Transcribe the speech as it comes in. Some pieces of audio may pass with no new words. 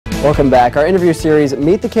Welcome back. Our interview series,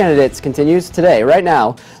 Meet the Candidates, continues today. Right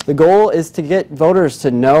now, the goal is to get voters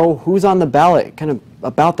to know who's on the ballot, kind of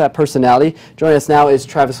about that personality. Joining us now is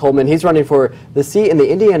Travis Holdman. He's running for the seat in the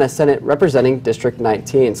Indiana Senate representing District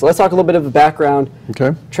 19. So let's talk a little bit of a background.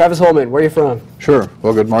 Okay. Travis Holdman, where are you from? Sure.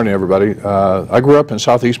 Well, good morning, everybody. I grew up in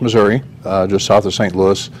southeast Missouri, just south of St.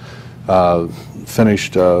 Louis.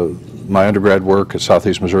 Finished my undergrad work at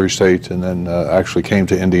Southeast Missouri State, and then actually came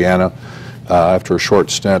to Indiana. After a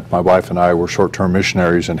short stint, my wife and I were short-term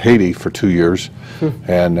missionaries in Haiti for 2 years,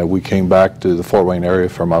 and we came back to the Fort Wayne area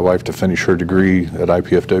for my wife to finish her degree at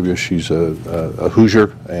IPFW. She's a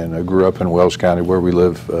Hoosier, and grew up in Wells County, where we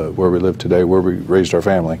live today, where we raised our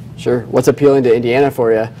family. Sure. What's appealing to Indiana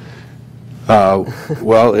for you?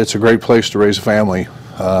 Well, it's a great place to raise a family.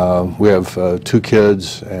 We have 2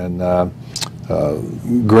 kids, and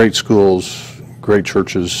great schools, great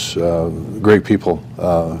churches, great people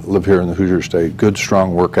live here in the Hoosier State. Good,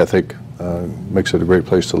 strong work ethic makes it a great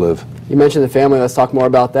place to live. You mentioned the family. Let's talk more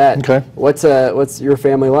about that. Okay. What's your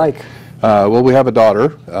family like? Well, we have a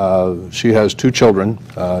daughter. She has 2 children.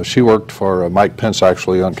 She worked for Mike Pence,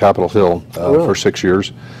 actually, on Capitol Hill for 6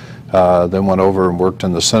 years. Then went over and worked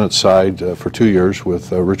on the Senate side for 2 years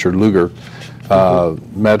with Richard Lugar.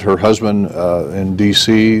 Met her husband in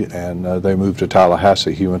D.C., and they moved to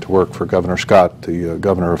Tallahassee. He went to work for Governor Scott, the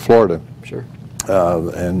governor of Florida. Sure.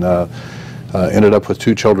 And ended up with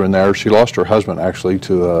 2 children there. She lost her husband, actually,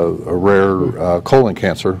 to a rare colon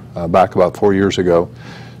cancer back about 4 years ago.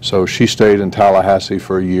 So she stayed in Tallahassee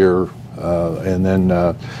for a year, and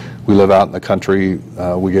then we live out in the country.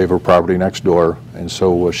 We gave her property next door, and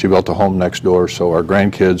so she built a home next door. So our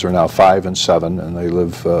grandkids are now 5 and 7, and they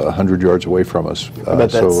live 100 yards away from us. I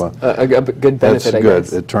bet that's a good benefit. That's I good.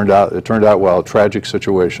 guess. It turned out well. Tragic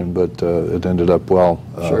situation, but it ended up well.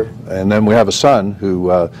 Sure. And then we have a son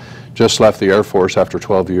who just left the Air Force after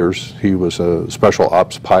 12 years. He was a special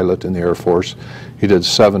ops pilot in the Air Force. He did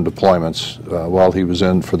 7 deployments while he was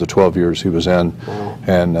in for the 12 years he was in. Wow.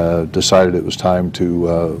 And decided it was time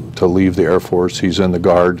to leave the Air Force. He's in the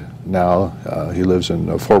Guard now. He lives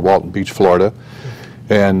in Fort Walton Beach, Florida.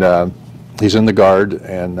 And he's in the Guard,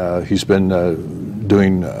 and he's been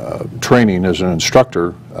doing training as an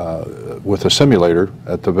instructor with a simulator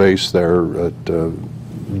at the base there at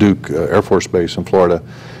Duke Air Force Base in Florida.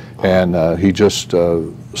 And he just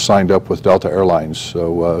signed up with Delta Airlines,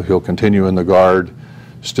 so he'll continue in the Guard,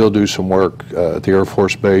 still do some work at the Air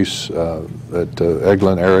Force Base at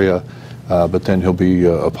Eglin area, but then he'll be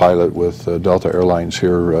a pilot with Delta Airlines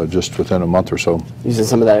here just within a month or so. Using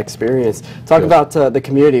some of that experience. Talk about the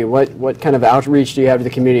community. What kind of outreach do you have to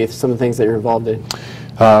the community, some of the things that you're involved in?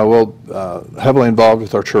 Well, heavily involved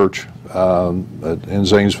with our church in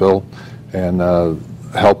Zanesville, and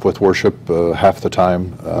help with worship half the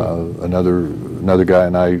time. Another guy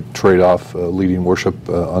and I trade off leading worship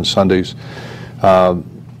on Sundays.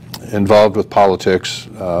 Involved with politics,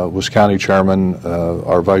 was county chairman,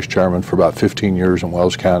 our vice chairman for about 15 years in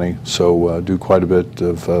Wells County, so do quite a bit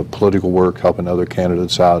of political work, helping other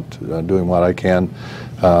candidates out, doing what I can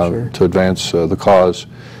to advance the cause.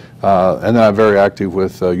 And then I'm very active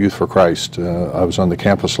with Youth for Christ. I was on the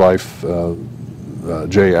Campus Life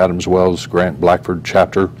J. Adams Wells Grant Blackford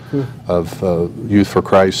chapter of Youth for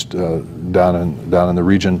Christ down in the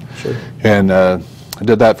region. Sure. And I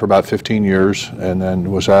did that for about 15 years, and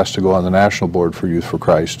then was asked to go on the national board for Youth for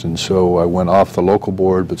Christ. And so I went off the local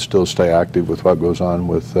board, but still stay active with what goes on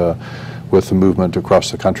with the movement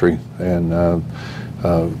across the country, and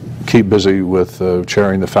keep busy with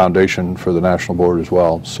chairing the foundation for the national board as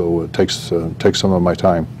well. So it takes some of my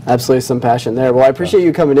time. Absolutely, some passion there. Well, I appreciate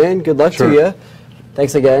you coming in. Good luck to you.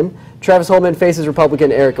 Thanks again. Travis Holdman faces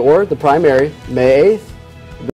Republican Eric Orr, the primary, May 8th.